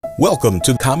Welcome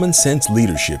to Common Sense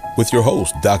Leadership with your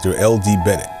host, Dr. L.D.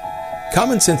 Bennett.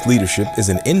 Common Sense Leadership is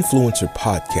an influencer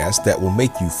podcast that will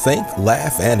make you think,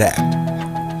 laugh, and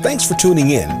act. Thanks for tuning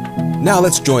in. Now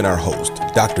let's join our host,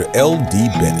 Dr. L.D.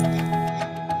 Bennett.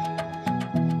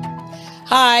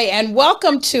 Hi, and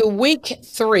welcome to week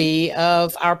 3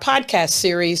 of our podcast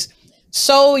series,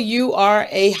 So You Are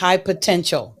a High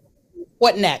Potential.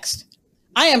 What next?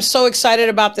 I am so excited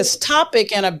about this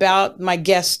topic and about my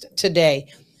guest today.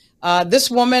 This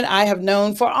woman I have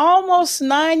known for almost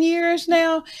 9 years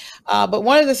now, but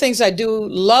one of the things I do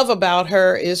love about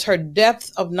her is her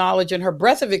depth of knowledge and her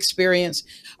breadth of experience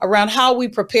around how we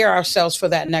prepare ourselves for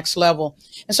that next level.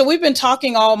 And so we've been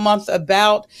talking all month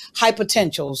about high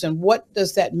potentials and what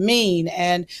does that mean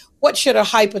and what should a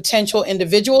high potential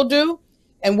individual do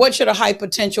and what should a high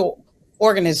potential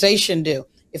organization do.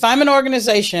 If I'm an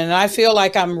organization and I feel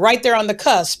like I'm right there on the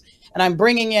cusp, and I'm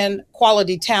bringing in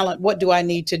quality talent, what do I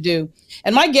need to do?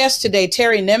 And my guest today,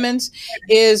 Terry Nimmons,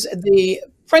 is the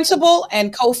principal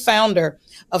and co-founder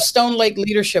of Stone Lake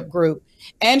Leadership Group.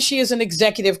 And she is an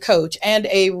executive coach and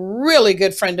a really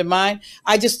good friend of mine.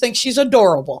 I just think she's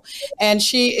adorable. And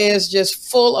she is just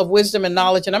full of wisdom and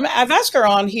knowledge. And I've asked her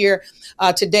on here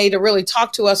today to really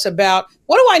talk to us about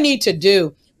what do I need to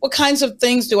do? What kinds of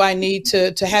things do I need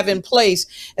to have in place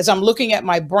as I'm looking at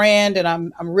my brand and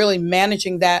I'm really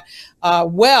managing that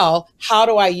well? How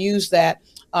do I use that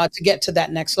to get to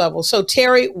that next level? So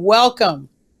Terry, welcome.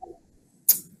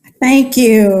 Thank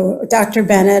you, Dr.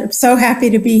 Bennett. I'm so happy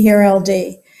to be here,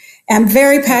 LD. I'm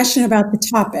very passionate about the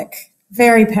topic.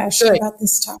 Very passionate about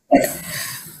this topic.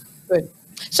 Good.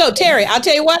 So Terry, I'll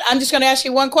tell you what, I'm just going to ask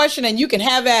you one question and you can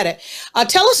have at it.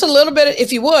 Tell us a little bit,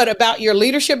 if you would, about your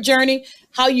leadership journey,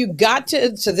 how you got to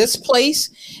this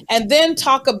place, and then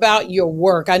talk about your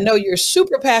work. I know you're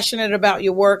super passionate about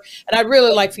your work, and I'd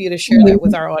really like for you to share that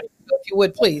with our audience. So if you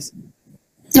would, please.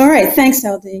 All right. Thanks,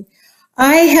 LD.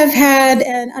 I have had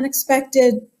an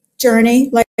unexpected journey,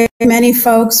 like many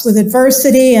folks, with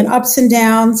adversity and ups and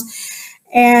downs.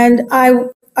 And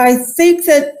I think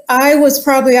that I was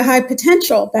probably a high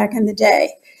potential back in the day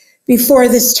before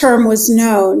this term was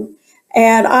known.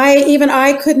 And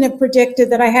I couldn't have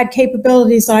predicted that I had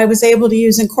capabilities that I was able to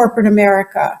use in corporate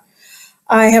America.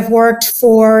 I have worked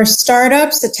for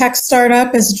startups, a tech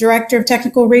startup, as director of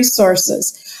technical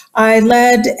resources. I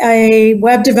led a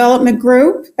web development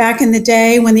group back in the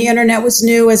day when the internet was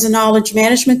new as a knowledge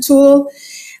management tool.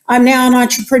 I'm now an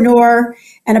entrepreneur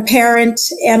and a parent,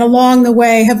 and along the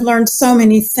way have learned so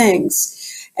many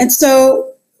things. And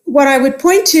so what I would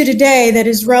point to today that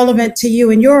is relevant to you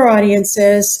and your audience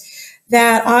is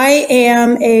that I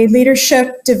am a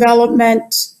leadership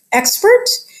development expert,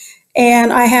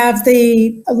 and I have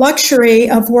the luxury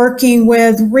of working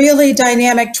with really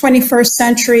dynamic 21st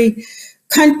century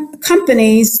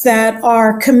companies that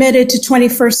are committed to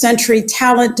 21st century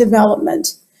talent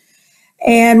development.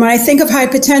 And when I think of high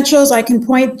potentials, I can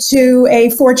point to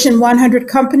a Fortune 100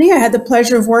 company I had the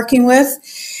pleasure of working with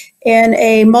in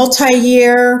a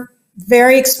multi-year,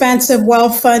 very expensive,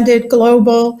 well-funded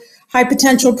global high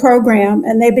potential program.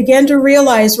 And they began to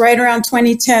realize right around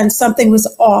 2010, something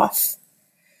was off.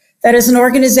 That as an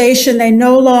organization, they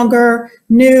no longer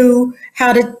knew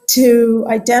how to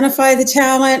identify the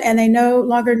talent, and they no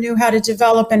longer knew how to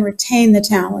develop and retain the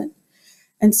talent.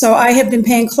 And so I have been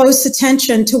paying close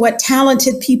attention to what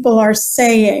talented people are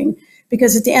saying,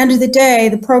 because at the end of the day,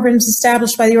 the programs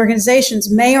established by the organizations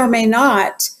may or may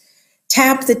not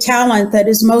tap the talent that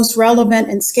is most relevant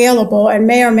and scalable, and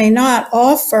may or may not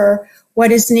offer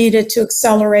what is needed to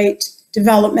accelerate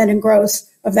development and growth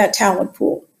of that talent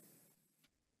pool.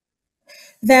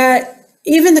 That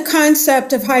even the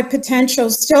concept of high potential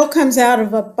still comes out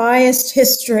of a biased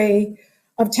history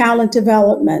of talent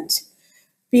development,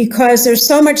 because there's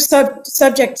so much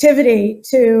subjectivity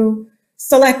to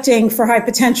selecting for high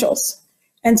potentials.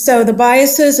 And so the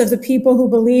biases of the people who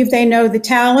believe they know the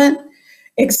talent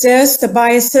exist, the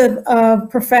bias of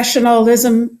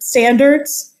professionalism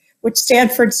standards, which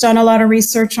Stanford's done a lot of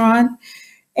research on,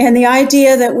 and the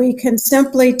idea that we can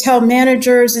simply tell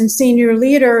managers and senior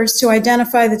leaders to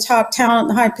identify the top talent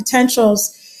and high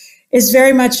potentials is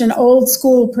very much an old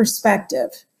school perspective,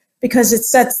 because it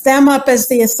sets them up as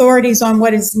the authorities on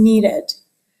what is needed.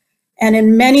 And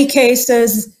in many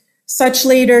cases, such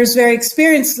leaders, very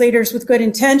experienced leaders with good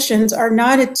intentions, are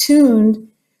not attuned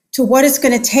to what it's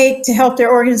going to take to help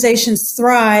their organizations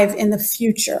thrive in the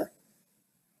future.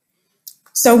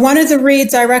 So one of the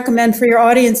reads I recommend for your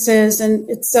audiences, and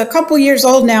it's a couple years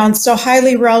old now and still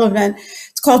highly relevant,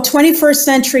 it's called 21st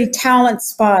Century Talent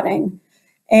Spotting.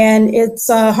 And it's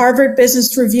a Harvard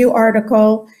Business Review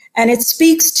article, and it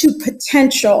speaks to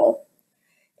potential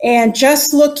And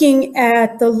just looking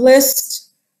at the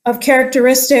list of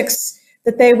characteristics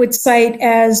that they would cite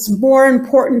as more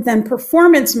important than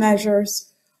performance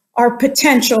measures are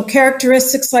potential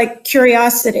characteristics like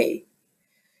curiosity,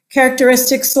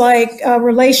 characteristics like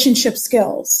relationship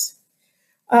skills,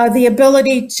 the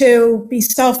ability to be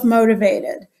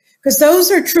self-motivated, because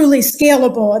those are truly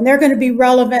scalable and they're going to be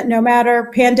relevant no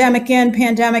matter pandemic in,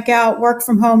 pandemic out, work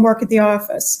from home, work at the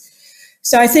office.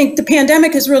 So I think the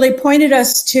pandemic has really pointed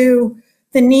us to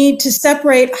the need to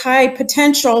separate high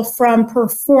potential from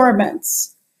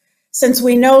performance, since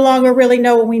we no longer really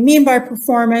know what we mean by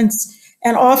performance,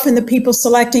 and often the people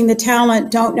selecting the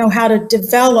talent don't know how to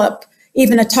develop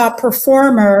even a top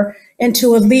performer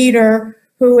into a leader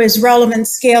who is relevant,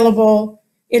 scalable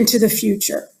into the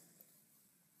future.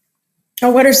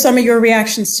 Now, what are some of your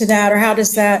reactions to that, or how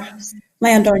does that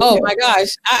land on you? Oh my gosh,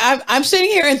 I'm sitting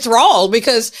here enthralled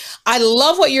because I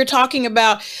love what you're talking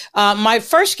about. My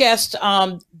first guest,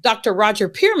 Dr. Roger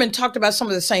Pearman, talked about some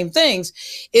of the same things,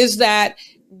 is that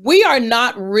we are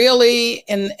not really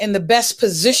in the best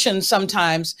position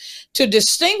sometimes to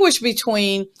distinguish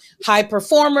between high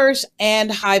performers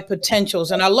and high potentials.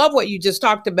 And I love what you just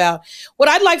talked about. What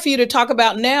I'd like for you to talk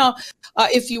about now,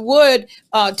 if you would,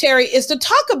 Terry, is to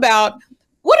talk about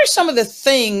what are some of the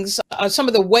things, some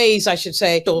of the ways, I should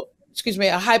say,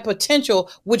 a high potential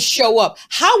would show up.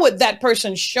 How would that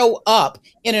person show up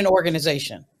in an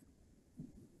organization?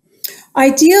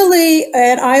 Ideally,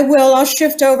 and I'll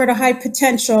shift over to high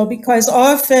potential, because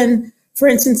often, for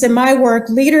instance, in my work,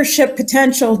 leadership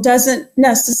potential doesn't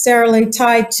necessarily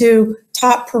tie to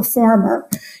top performer.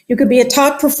 You could be a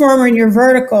top performer in your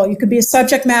vertical. You could be a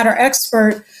subject matter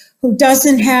expert who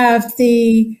doesn't have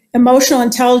the emotional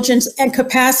intelligence and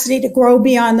capacity to grow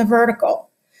beyond the vertical.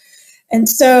 And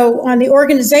so on the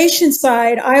organization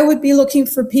side, I would be looking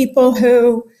for people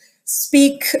who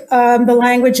speak the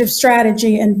language of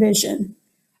strategy and vision.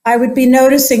 I would be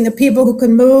noticing the people who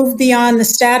can move beyond the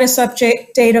status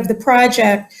update of the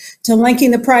project to linking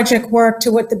the project work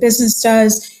to what the business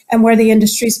does and where the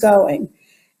industry's going.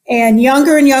 And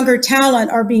younger talent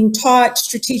are being taught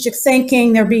strategic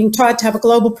thinking. They're being taught to have a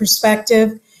global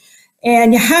perspective.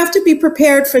 And you have to be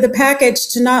prepared for the package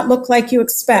to not look like you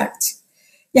expect.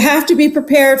 You have to be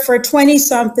prepared for a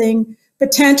 20-something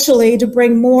potentially to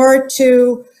bring more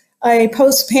to a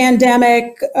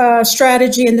post-pandemic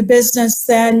strategy in the business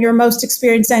than your most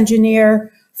experienced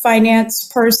engineer, finance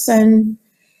person.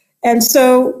 And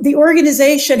so the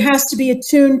organization has to be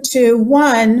attuned to,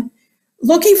 one,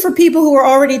 looking for people who are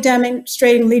already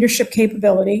demonstrating leadership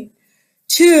capability.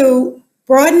 Two,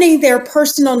 broadening their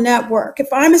personal network. If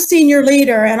I'm a senior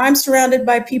leader and I'm surrounded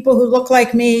by people who look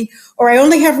like me, or I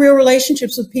only have real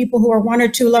relationships with people who are 1 or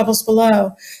 2 levels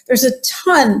below, there's a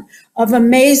ton of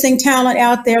amazing talent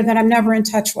out there that I'm never in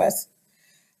touch with.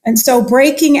 And so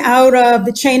breaking out of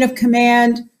the chain of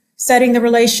command, setting the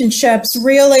relationships,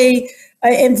 really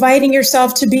inviting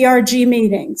yourself to BRG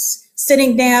meetings,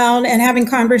 sitting down and having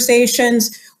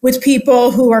conversations with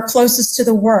people who are closest to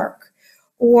the work,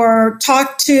 or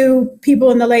talk to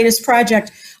people in the latest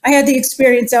project. I had the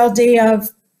experience, LD, of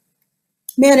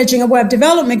managing a web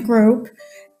development group,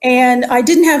 and I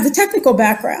didn't have the technical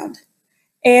background.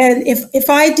 And if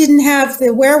I didn't have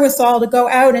the wherewithal to go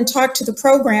out and talk to the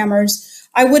programmers,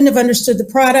 I wouldn't have understood the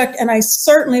product, and I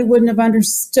certainly wouldn't have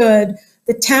understood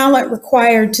the talent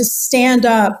required to stand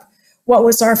up what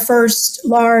was our first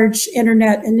large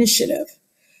internet initiative.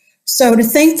 So to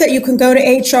think that you can go to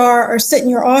HR or sit in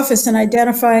your office and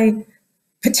identify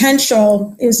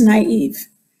potential is naive,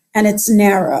 and it's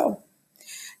narrow.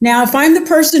 Now, if I'm the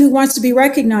person who wants to be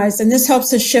recognized, and this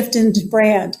helps us shift into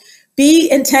brand, be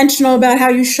intentional about how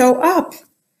you show up.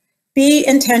 Be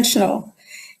intentional.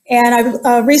 And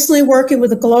I'm recently working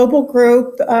with a global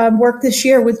group, worked this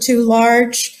year with 2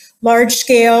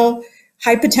 large-scale,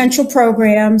 high-potential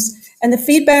programs. And the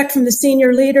feedback from the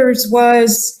senior leaders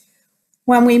was,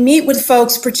 when we meet with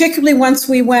folks, particularly once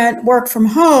we went work from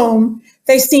home,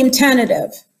 they seem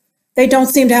tentative. They don't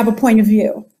seem to have a point of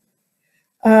view.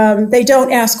 They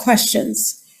don't ask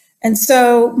questions. And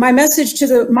so my message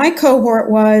to my cohort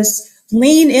was,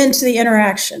 lean into the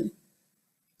interaction.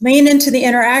 Lean into the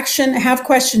interaction, have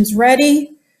questions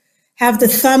ready, have the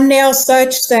thumbnail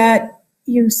such that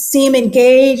you seem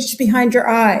engaged behind your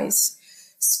eyes.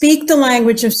 Speak the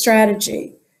language of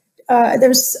strategy.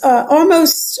 There's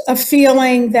almost a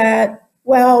feeling that,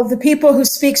 well, the people who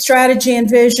speak strategy and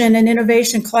vision and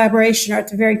innovation and collaboration are at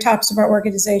the very tops of our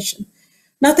organization.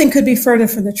 Nothing could be further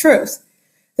from the truth.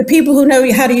 The people who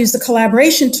know how to use the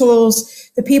collaboration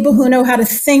tools, the people who know how to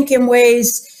think in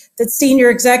ways that senior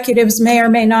executives may or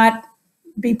may not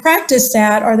be practiced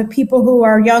at are the people who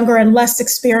are younger and less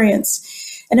experienced.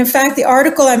 And in fact, the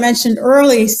article I mentioned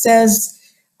early says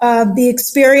the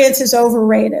experience is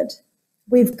overrated.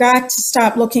 We've got to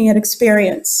stop looking at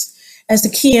experience as a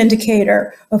key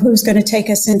indicator of who's going to take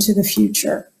us into the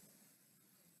future.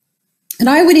 And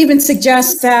I would even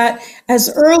suggest that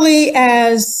as early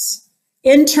as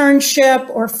internship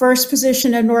or first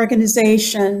position in an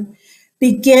organization,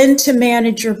 begin to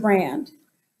manage your brand.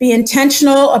 Be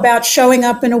intentional about showing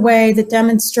up in a way that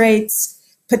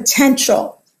demonstrates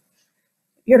potential.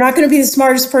 You're not going to be the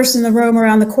smartest person in the room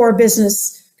around the core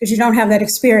business because you don't have that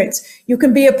experience. You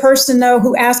can be a person, though,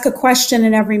 who asks a question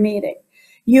in every meeting.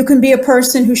 You can be a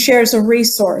person who shares a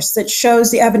resource that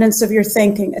shows the evidence of your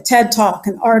thinking, a TED Talk,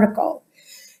 an article.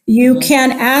 You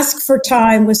can ask for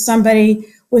time with somebody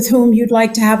with whom you'd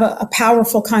like to have a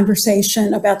powerful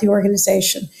conversation about the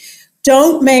organization.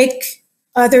 Don't make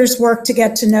others work to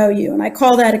get to know you. And I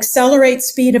call that accelerate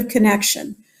speed of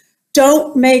connection.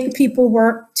 Don't make people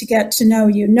work to get to know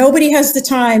you. Nobody has the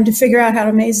time to figure out how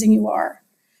amazing you are.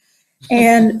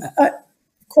 And of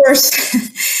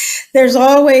course, there's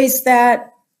always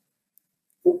that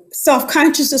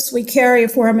self-consciousness we carry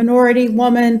if we're a minority,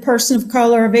 woman, person of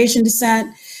color, of Asian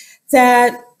descent,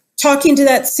 that talking to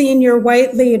that senior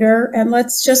white leader, and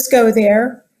let's just go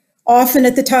there, often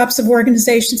at the tops of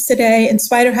organizations today, in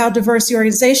spite of how diverse the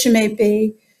organization may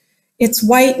be, it's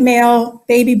white male,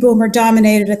 baby boomer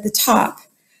dominated at the top.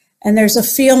 And there's a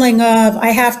feeling of, I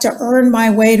have to earn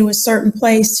my way to a certain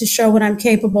place to show what I'm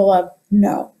capable of.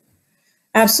 No,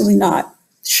 absolutely not.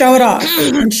 Show it off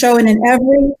and show it in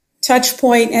every touch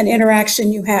point and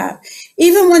interaction you have.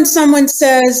 Even when someone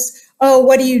says, oh,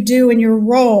 what do you do in your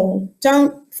role?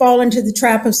 Don't fall into the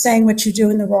trap of saying what you do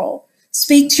in the role.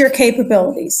 Speak to your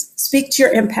capabilities. Speak to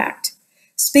your impact.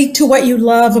 Speak to what you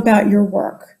love about your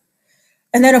work.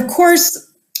 And then, of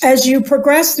course, as you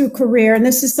progress through career, and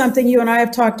this is something you and I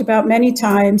have talked about many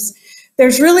times,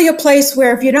 there's really a place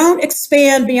where if you don't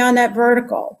expand beyond that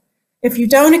vertical, if you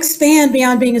don't expand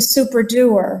beyond being a super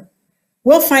doer,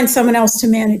 we'll find someone else to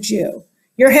manage you.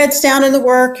 Your head's down in the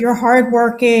work, you're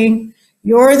hardworking,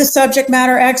 you're the subject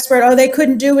matter expert, oh, they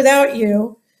couldn't do without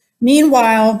you.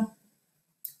 Meanwhile,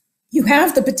 you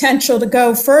have the potential to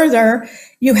go further.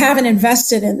 You haven't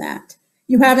invested in that.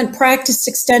 You haven't practiced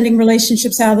extending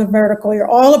relationships out of the vertical. You're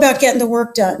all about getting the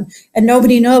work done. And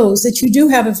nobody knows that you do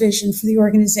have a vision for the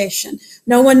organization.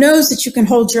 No one knows that you can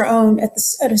hold your own at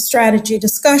a strategy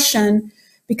discussion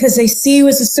because they see you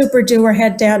as a super doer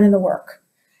head down in the work.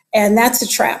 And that's a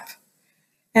trap.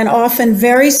 And often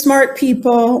very smart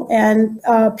people and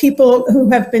people who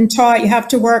have been taught you have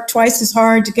to work twice as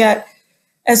hard to get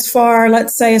as far,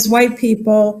 let's say, as white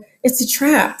people, it's a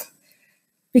trap.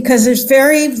 Because there's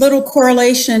very little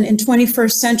correlation in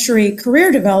 21st century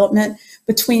career development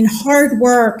between hard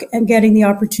work and getting the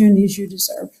opportunities you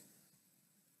deserve.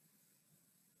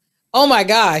 Oh my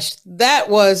gosh, that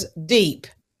was deep.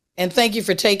 And thank you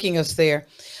for taking us there.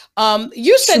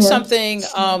 You said Sure. something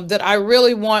that I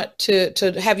really want to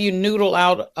have you noodle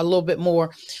out a little bit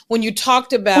more. When you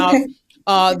talked about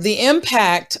the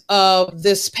impact of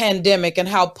this pandemic and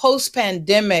how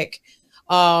post-pandemic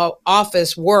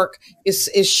office work is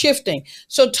shifting.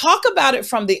 So talk about it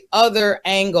from the other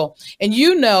angle. And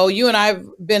you know, you and I have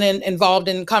been involved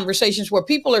in conversations where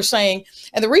people are saying,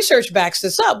 and the research backs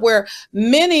this up, where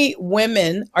many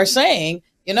women are saying,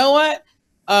 you know what?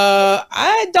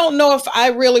 I don't know if I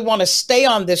really want to stay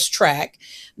on this track.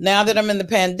 Now that I'm in the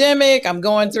pandemic, I'm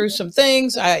going through some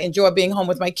things. I enjoy being home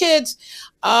with my kids.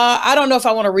 I don't know if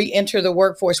I want to re-enter the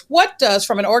workforce. What does,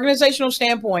 from an organizational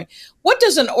standpoint, what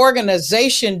does an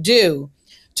organization do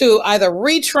to either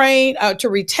retrain, to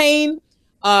retain,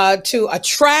 to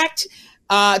attract,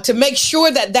 to make sure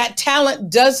that that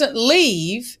talent doesn't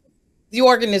leave the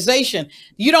organization?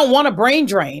 You don't want a brain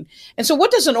drain. And so what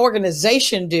does an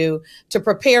organization do to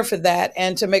prepare for that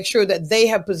and to make sure that they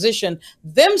have positioned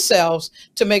themselves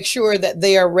to make sure that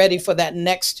they are ready for that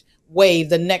next wave,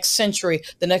 the next century,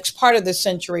 the next part of this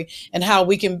century, and how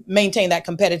we can maintain that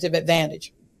competitive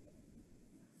advantage?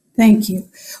 Thank you.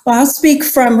 Well, I'll speak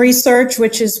from research,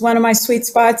 which is one of my sweet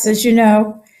spots, as you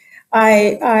know.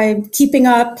 I'm keeping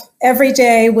up every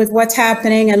day with what's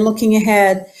happening and looking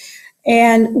ahead.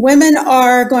 And women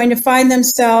are going to find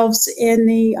themselves in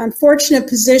the unfortunate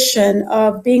position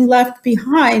of being left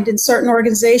behind in certain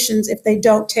organizations if they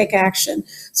don't take action.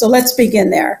 So let's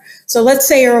begin there. So let's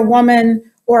say you're a woman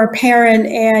or a parent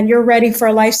and you're ready for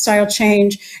a lifestyle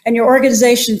change and your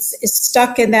organization is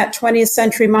stuck in that 20th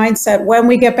century mindset. When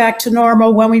we get back to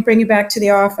normal, when we bring you back to the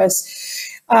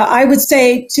office, I would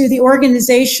say to the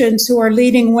organizations who are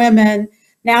leading women,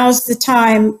 now's the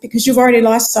time, because you've already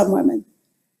lost some women.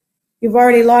 You've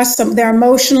already lost some.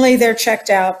 They're checked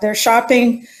out. They're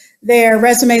shopping their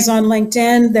resumes on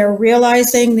LinkedIn. They're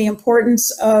realizing the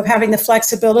importance of having the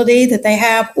flexibility that they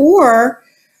have, or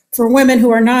for women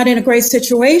who are not in a great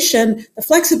situation, the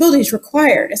flexibility is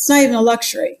required. It's not even a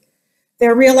luxury.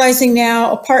 They're realizing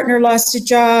now a partner lost a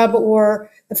job or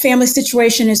the family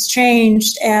situation has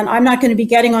changed, and I'm not going to be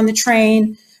getting on the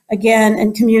train again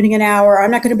and commuting an hour.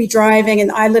 I'm not going to be driving,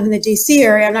 and I live in the DC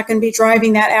area. I'm not going to be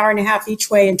driving that hour and a half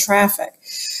each way in traffic.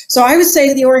 So I would say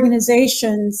to the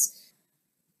organizations,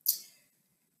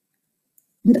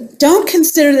 don't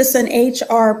consider this an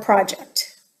HR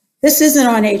project. This isn't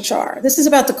on HR. This is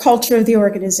about the culture of the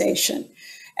organization.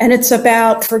 And it's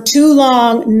about, for too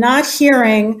long, not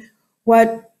hearing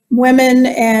what women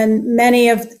and many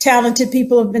of the talented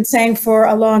people have been saying for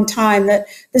a long time, that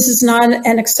this is not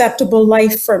an acceptable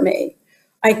life for me.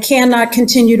 I cannot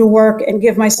continue to work and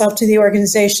give myself to the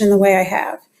organization the way I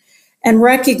have. And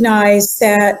recognize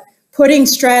that putting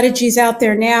strategies out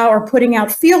there now, or putting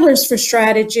out feelers for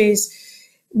strategies,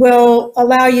 will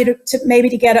allow you to maybe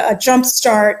to get a jump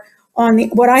start on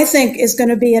what I think is going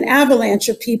to be an avalanche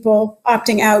of people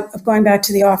opting out of going back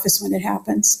to the office when it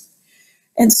happens.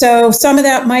 And so some of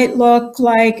that might look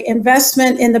like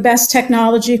investment in the best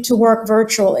technology to work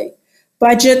virtually,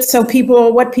 budget so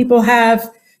what people have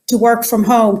to work from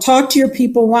home, talk to your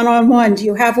people one-on-one. Do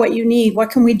you have what you need?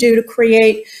 What can we do to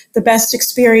create the best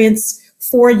experience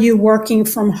for you working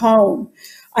from home?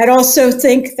 I'd also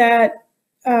think that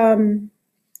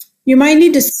you might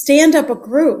need to stand up a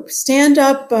group,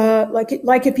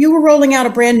 like if you were rolling out a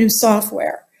brand new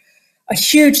software, a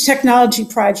huge technology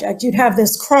project, you'd have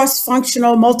this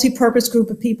cross-functional, multi-purpose group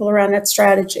of people around that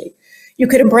strategy. You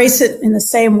could embrace it in the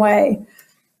same way.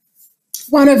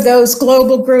 One of those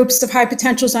global groups of high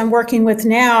potentials I'm working with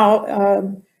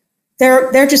now,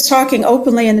 they're just talking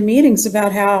openly in the meetings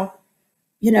about how,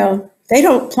 they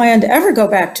don't plan to ever go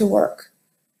back to work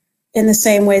in the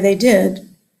same way they did.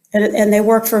 And they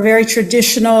work for a very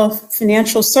traditional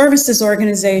financial services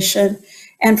organization.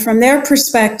 And from their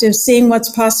perspective, seeing what's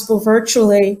possible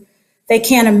virtually, they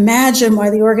can't imagine why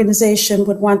the organization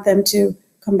would want them to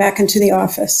come back into the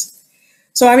office.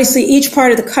 So obviously, each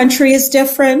part of the country is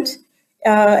different.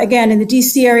 Again, in the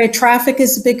DC area, traffic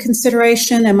is a big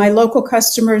consideration. And my local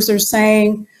customers are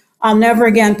saying, I'll never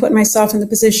again put myself in the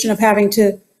position of having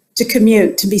to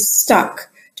commute, to be stuck,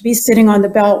 to be sitting on the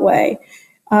Beltway.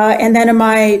 And then in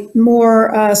my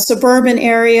more suburban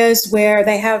areas where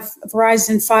they have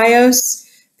Verizon Fios,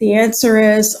 the answer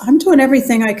is, I'm doing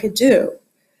everything I could do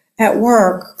at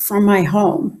work from my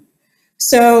home.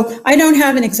 So I don't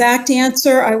have an exact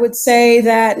answer. I would say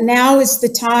that now is the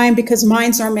time, because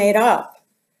minds are made up.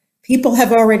 People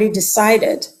have already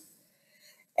decided.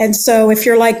 And so if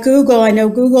you're like Google, I know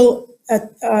Google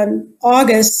in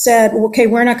August said, okay,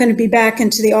 we're not going to be back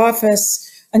into the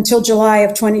office until July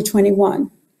of 2021.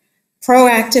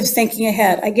 Proactive thinking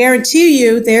ahead. I guarantee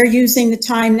you they're using the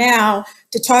time now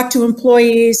to talk to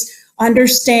employees,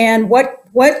 understand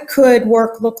what could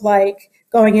work look like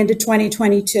going into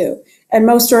 2022. And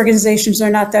most organizations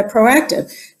are not that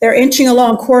proactive. They're inching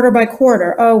along quarter by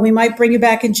quarter. Oh, we might bring you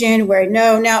back in January.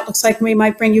 No, now it looks like we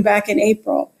might bring you back in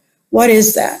April. What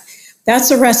is that? That's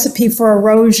a recipe for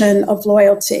erosion of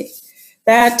loyalty.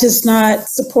 That does not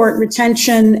support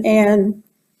retention, and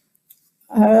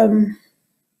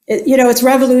it's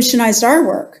revolutionized our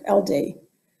work, LD.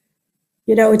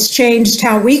 It's changed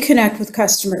how we connect with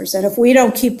customers. And if we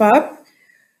don't keep up,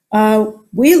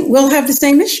 we'll have the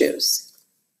same issues.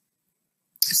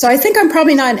 So I think I'm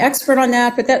probably not an expert on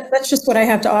that, but that's just what I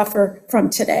have to offer from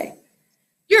today.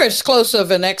 You're as close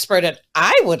of an expert as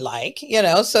I would like,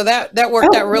 so that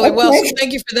worked out really well. So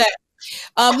thank you for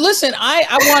that. Listen, I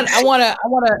want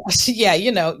to, yeah,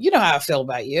 you know how I feel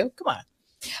about you. Come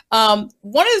on.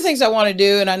 One of the things I want to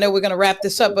do, and I know we're going to wrap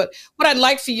this up, but what I'd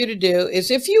like for you to do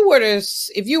is, if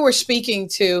you were speaking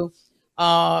to,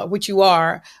 which you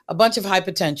are, a bunch of high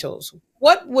potentials,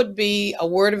 what would be a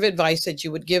word of advice that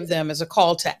you would give them as a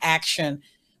call to action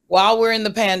while we're in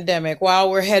the pandemic, while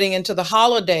we're heading into the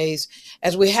holidays,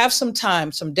 as we have some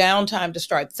time, some downtime to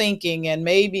start thinking and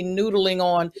maybe noodling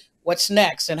on what's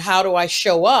next and how do I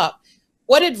show up?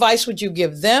 What advice would you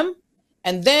give them?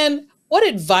 And then what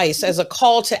advice as a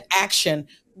call to action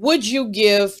would you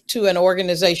give to an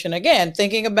organization? Again,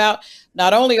 thinking about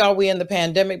not only are we in the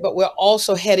pandemic, but we're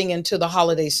also heading into the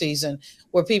holiday season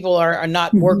where people are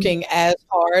not working as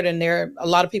hard, and a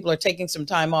lot of people are taking some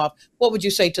time off. What would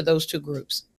you say to those two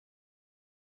groups?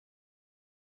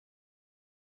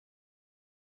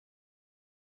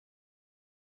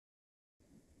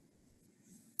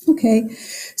 Okay,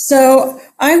 so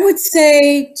I would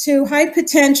say to high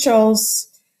potentials,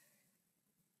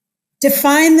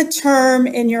 Define the term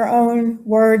in your own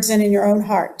words and in your own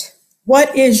heart.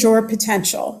 What is your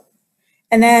potential?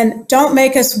 And then don't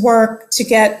make us work to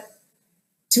get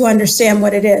to understand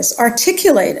what it is.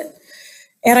 Articulate it.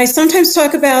 And I sometimes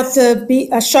talk about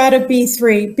a shot of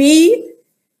B3. Be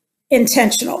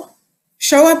intentional.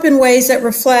 Show up in ways that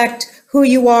reflect who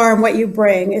you are and what you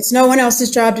bring. It's no one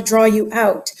else's job to draw you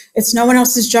out. It's no one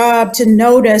else's job to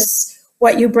notice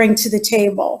what you bring to the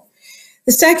table.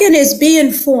 The second is be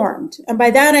informed. And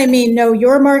by that, I mean, know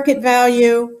your market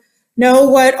value, know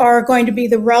what are going to be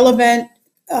the relevant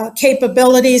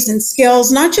capabilities and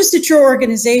skills, not just at your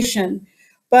organization,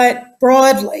 but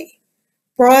broadly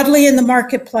in the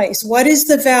marketplace. What is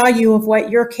the value of what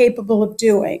you're capable of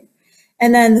doing?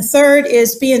 And then the third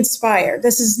is be inspired.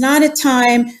 This is not a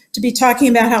time to be talking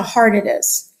about how hard it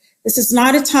is. This is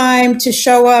not a time to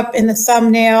show up in the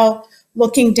thumbnail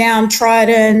looking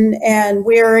downtrodden and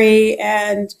weary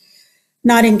and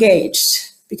not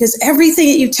engaged, because everything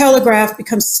that you telegraph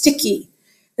becomes sticky.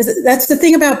 That's the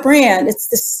thing about brand. It's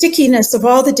the stickiness of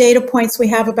all the data points we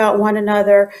have about one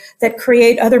another that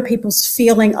create other people's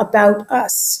feeling about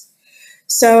us.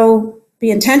 So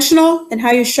be intentional in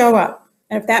how you show up.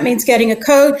 And if that means getting a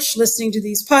coach, listening to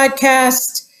these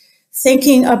podcasts,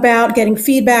 thinking about getting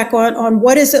feedback on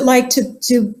what is it like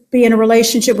to be in a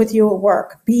relationship with you at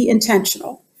work, be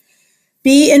intentional.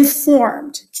 Be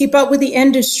informed. Keep up with the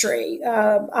industry.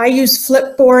 I use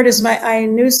Flipboard as my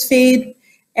news feed,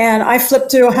 and I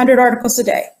flip through 100 articles a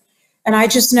day. And I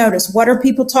just notice, what are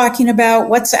people talking about?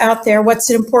 What's out there? What's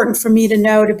important for me to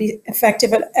know to be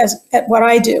effective at what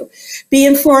I do? Be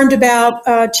informed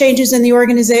about changes in the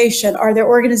organization. Are there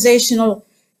organizational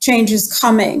changes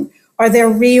coming? Are there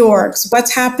reorgs?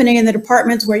 What's happening in the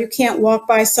departments where you can't walk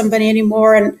by somebody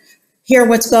anymore and hear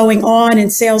what's going on in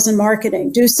sales and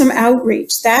marketing? Do some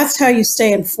outreach. That's how you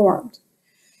stay informed.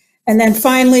 And then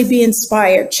finally, be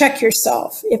inspired. Check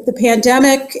yourself. If the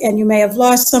pandemic, and you may have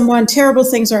lost someone, terrible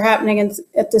things are happening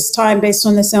at this time based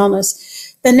on this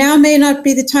illness, then now may not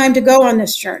be the time to go on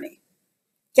this journey.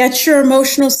 Get your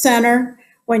emotional center.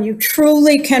 When you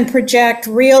truly can project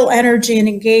real energy and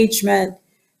engagement,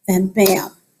 then bam,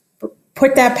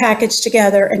 put that package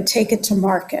together and take it to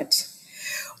market.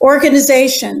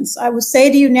 Organizations, I will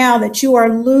say to you now that you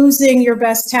are losing your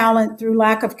best talent through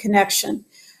lack of connection.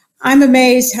 I'm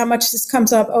amazed how much this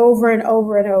comes up over and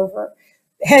over and over.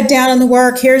 Head down in the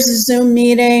work, here's a Zoom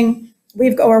meeting,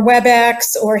 or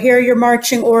WebEx, or here are your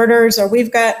marching orders, or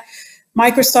we've got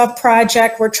Microsoft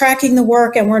Project. We're tracking the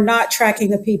work and we're not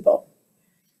tracking the people.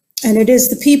 And it is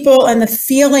the people and the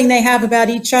feeling they have about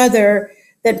each other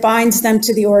that binds them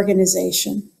to the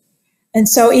organization. And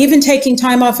so even taking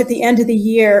time off at the end of the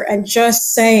year and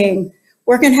just saying,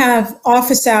 we're going to have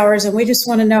office hours and we just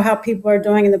want to know how people are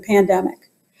doing in the pandemic.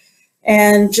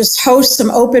 And just host some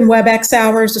open WebEx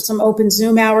hours or some open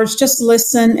Zoom hours. Just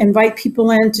listen, invite people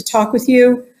in to talk with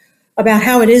you about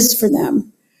how it is for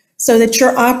them so that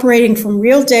you're operating from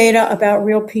real data about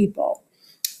real people.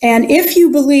 And if you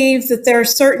believe that there are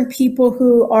certain people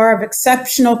who are of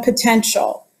exceptional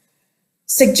potential,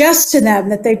 suggest to them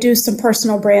that they do some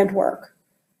personal brand work.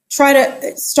 Try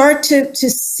to start to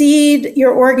seed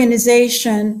your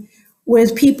organization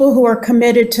with people who are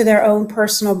committed to their own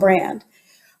personal brand.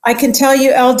 I can tell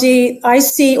you, LD, I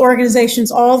see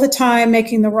organizations all the time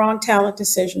making the wrong talent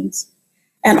decisions.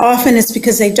 And often it's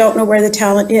because they don't know where the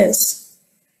talent is.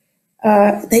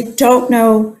 They don't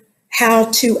know how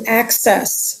to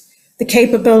access the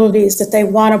capabilities that they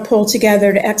want to pull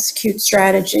together to execute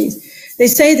strategies. They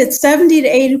say that 70 to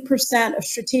 80% of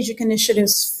strategic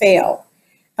initiatives fail.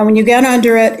 And when you get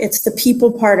under it, it's the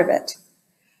people part of it.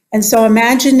 And so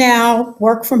imagine now,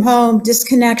 work from home,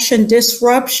 disconnection,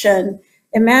 disruption.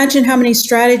 Imagine how many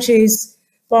strategies,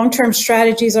 long-term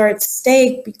strategies, are at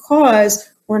stake because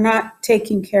we're not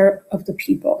taking care of the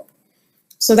people.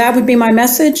 So that would be my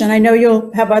message. And I know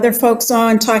you'll have other folks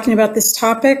on talking about this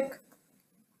topic.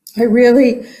 I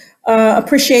really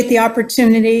appreciate the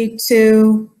opportunity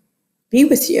to be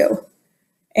with you.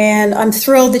 And I'm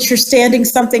thrilled that you're standing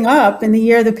something up in the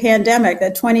year of the pandemic,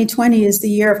 that 2020 is the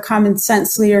year of common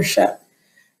sense leadership.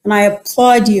 And I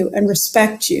applaud you and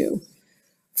respect you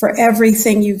for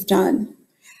everything you've done.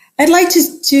 I'd like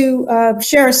to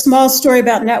share a small story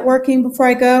about networking before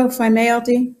I go, if I may,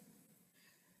 LD.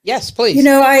 Yes, please. You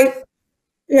know,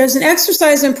 there's an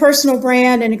exercise in personal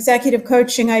brand and executive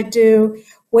coaching I do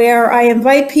where I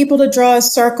invite people to draw a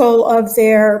circle of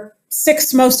their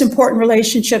 6 most important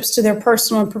relationships to their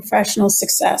personal and professional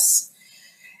success.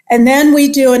 And then we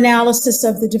do analysis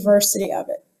of the diversity of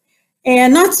it.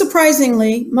 And not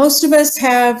surprisingly, most of us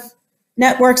have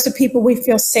networks of people we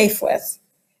feel safe with.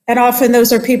 And often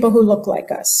those are people who look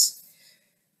like us.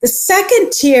 The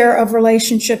second tier of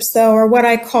relationships, though, are what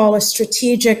I call a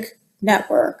strategic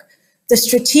network. The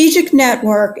strategic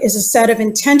network is a set of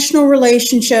intentional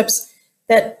relationships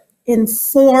that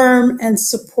inform and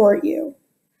support you.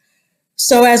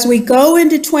 So as we go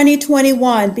into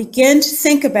 2021, begin to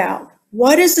think about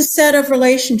what is the set of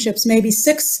relationships, maybe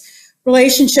 6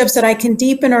 relationships that I can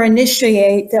deepen or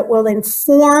initiate that will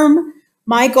inform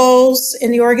my goals in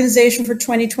the organization for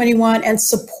 2021 and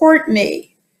support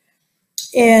me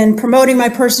in promoting my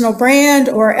personal brand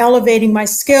or elevating my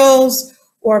skills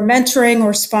or mentoring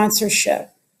or sponsorship.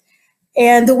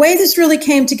 And the way this really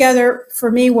came together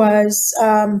for me was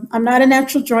I'm not a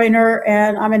natural joiner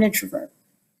and I'm an introvert.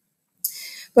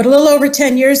 But a little over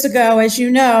 10 years ago, as you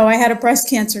know, I had a breast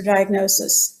cancer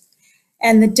diagnosis.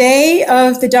 And the day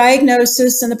of the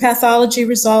diagnosis and the pathology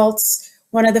results,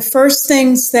 one of the first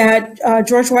things that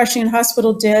George Washington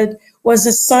Hospital did was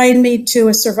assign me to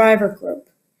a survivor group.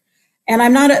 And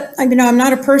I'm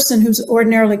not a person who's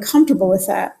ordinarily comfortable with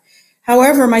that.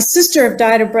 However, my sister had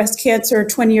died of breast cancer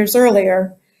 20 years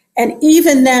earlier. And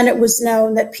even then it was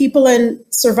known that people in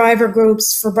survivor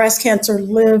groups for breast cancer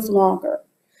live longer.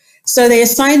 So they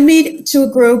assigned me to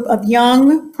a group of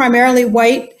young, primarily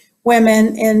white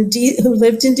women who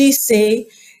lived in DC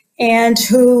and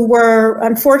who were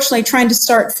unfortunately trying to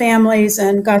start families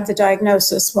and got the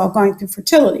diagnosis while going through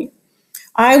fertility.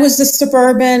 I was a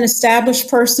suburban,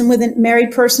 established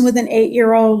married person with an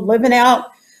 8-year-old,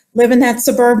 living that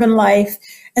suburban life.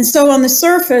 And so on the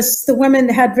surface, the women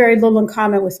had very little in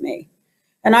common with me.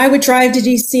 And I would drive to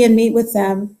DC and meet with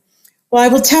them. Well, I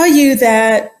will tell you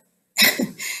that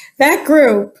that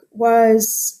group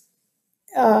was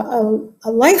a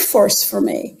life force for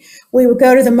me. We would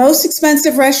go to the most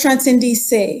expensive restaurants in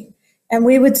DC, and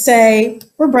we would say,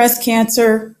 we're breast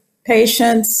cancer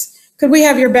patients. Could we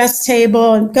have your best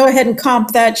table and go ahead and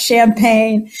comp that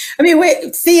champagne? I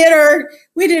mean, theater,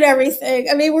 we did everything.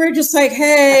 I mean, we're just like,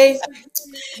 hey,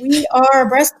 we are a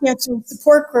breast cancer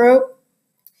support group.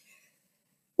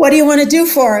 What do you want to do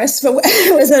for us? But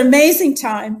it was an amazing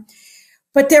time.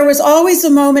 But there was always a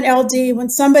moment, LD, when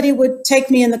somebody would take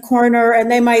me in the corner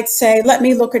and they might say, let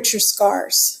me look at your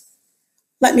scars.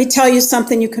 Let me tell you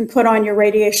something you can put on your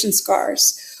radiation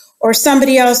scars. Or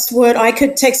somebody else I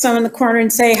could take someone in the corner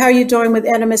and say, how are you doing with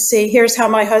intimacy? Here's how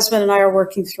my husband and I are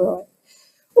working through it.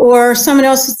 Or someone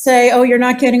else would say, oh, you're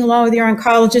not getting along with your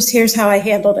oncologist. Here's how I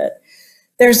handled it.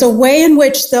 There's a way in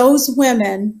which those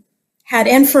women had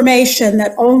information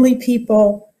that only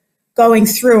people going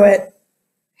through it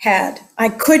had. I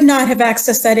could not have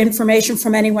accessed that information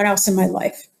from anyone else in my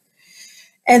life.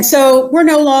 And so we're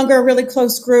no longer a really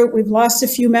close group. We've lost a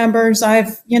few members.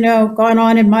 I've, gone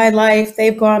on in my life.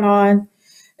 They've gone on.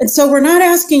 And so we're not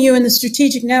asking you in the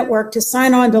strategic network to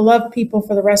sign on to love people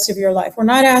for the rest of your life. We're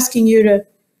not asking you to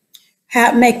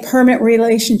make permanent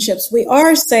relationships. We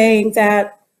are saying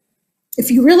that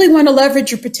if you really want to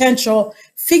leverage your potential,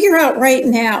 figure out right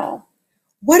now,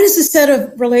 what is the set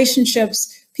of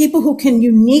relationships, people who can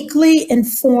uniquely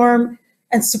inform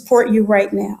and support you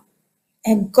right now?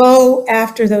 And go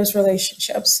after those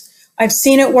relationships. I've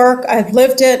seen it work. I've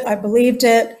lived it. I believed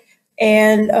it.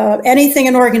 And anything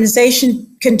an organization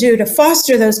can do to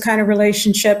foster those kind of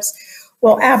relationships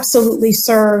will absolutely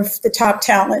serve the top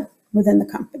talent within the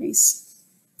companies.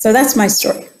 So that's my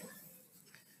story.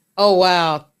 Oh,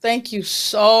 wow. Thank you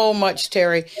so much,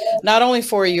 Terry, not only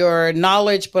for your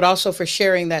knowledge, but also for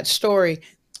sharing that story.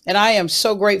 And I am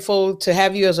so grateful to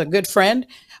have you as a good friend.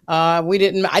 I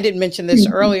didn't mention this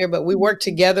earlier, but we worked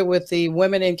together with the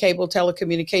Women in Cable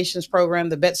Telecommunications program,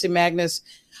 the Betsy Magnus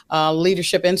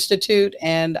Leadership Institute.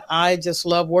 And I just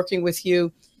love working with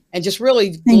you and just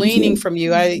really gleaning from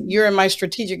you. You're in my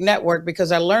strategic network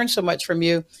because I learned so much from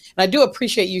you. And I do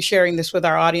appreciate you sharing this with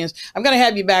our audience. I'm going to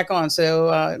have you back on,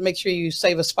 so make sure you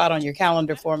save a spot on your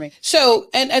calendar for me. So,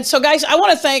 so guys, I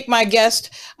want to thank my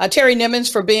guest, Terry Nimmons,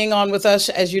 for being on with us.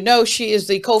 As you know, she is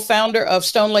the co-founder of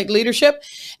Stone Lake Leadership.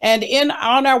 And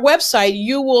on our website,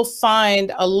 you will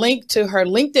find a link to her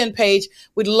LinkedIn page.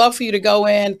 We'd love for you to go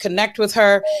in, connect with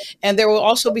her. And there will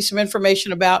also be some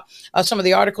information about some of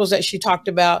the articles that she talked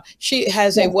about. She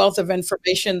has a wealth of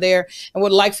information there and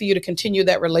would like for you to continue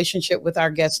that relationship with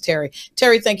our guest, Terry.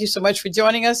 Terry, thank you so much for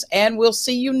joining us, and we'll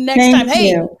see you next time.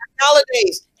 Hey, happy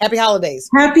holidays. Happy holidays.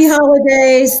 Happy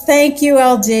holidays. Thank you,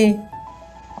 LD.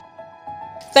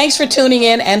 Thanks for tuning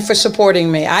in and for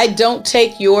supporting me. I don't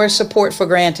take your support for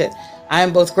granted. I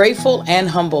am both grateful and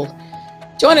humbled.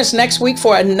 Join us next week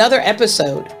for another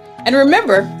episode. And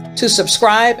remember to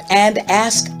subscribe and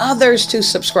ask others to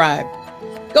subscribe.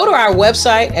 Go to our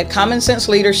website at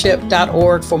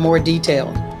commonsenseleadership.org for more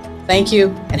details. Thank you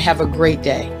and have a great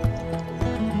day.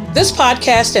 This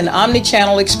podcast and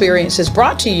omni-channel experience is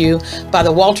brought to you by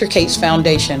the Walter Cates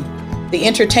Foundation, the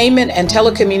entertainment and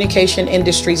telecommunication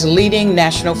industry's leading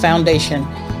national foundation,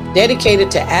 dedicated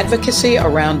to advocacy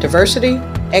around diversity,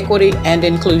 equity, and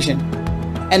inclusion.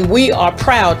 And we are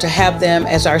proud to have them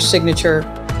as our signature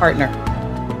partner.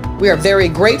 We are very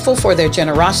grateful for their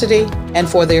generosity and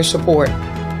for their support.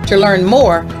 To learn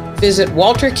more, visit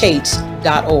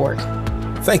waltercates.org.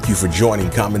 Thank you for joining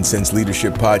Common Sense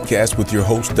Leadership Podcast with your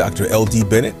host, Dr. L.D.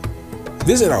 Bennett.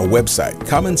 Visit our website,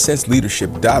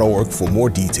 commonsenseleadership.org, for more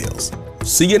details.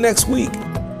 See you next week.